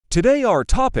Today our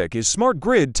topic is smart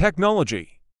grid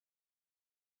technology.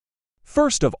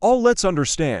 First of all, let's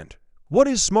understand what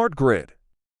is smart grid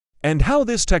and how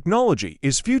this technology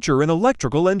is future in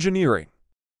electrical engineering.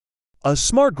 A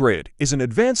smart grid is an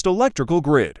advanced electrical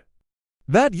grid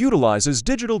that utilizes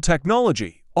digital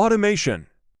technology, automation,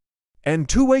 and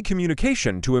two-way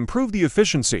communication to improve the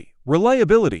efficiency,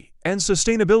 reliability, and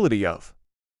sustainability of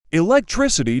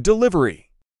electricity delivery.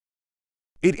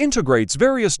 It integrates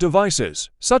various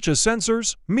devices, such as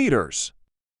sensors, meters,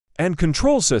 and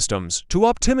control systems to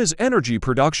optimize energy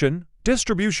production,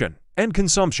 distribution, and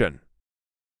consumption.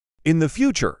 In the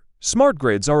future, smart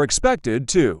grids are expected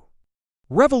to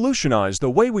revolutionize the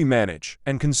way we manage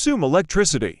and consume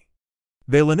electricity.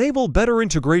 They'll enable better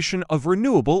integration of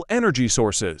renewable energy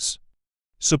sources,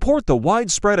 support the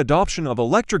widespread adoption of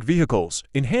electric vehicles,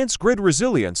 enhance grid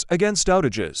resilience against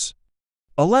outages,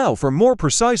 allow for more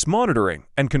precise monitoring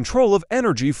and control of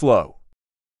energy flow,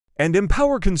 and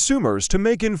empower consumers to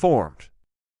make informed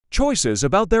choices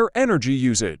about their energy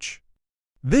usage.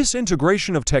 This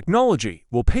integration of technology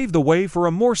will pave the way for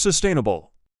a more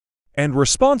sustainable and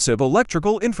responsive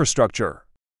electrical infrastructure.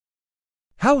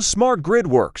 How smart grid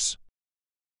works.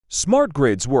 Smart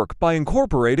grids work by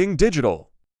incorporating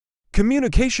digital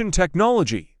communication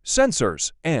technology,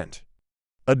 sensors, and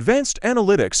advanced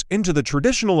analytics into the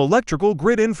traditional electrical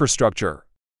grid infrastructure.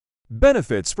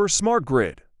 Benefits for smart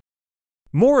grid: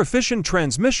 more efficient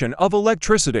transmission of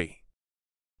electricity,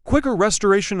 quicker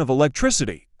restoration of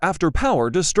electricity after power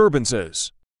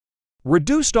disturbances,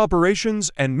 reduced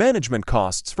operations and management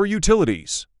costs for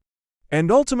utilities,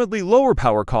 and ultimately lower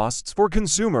power costs for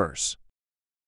consumers.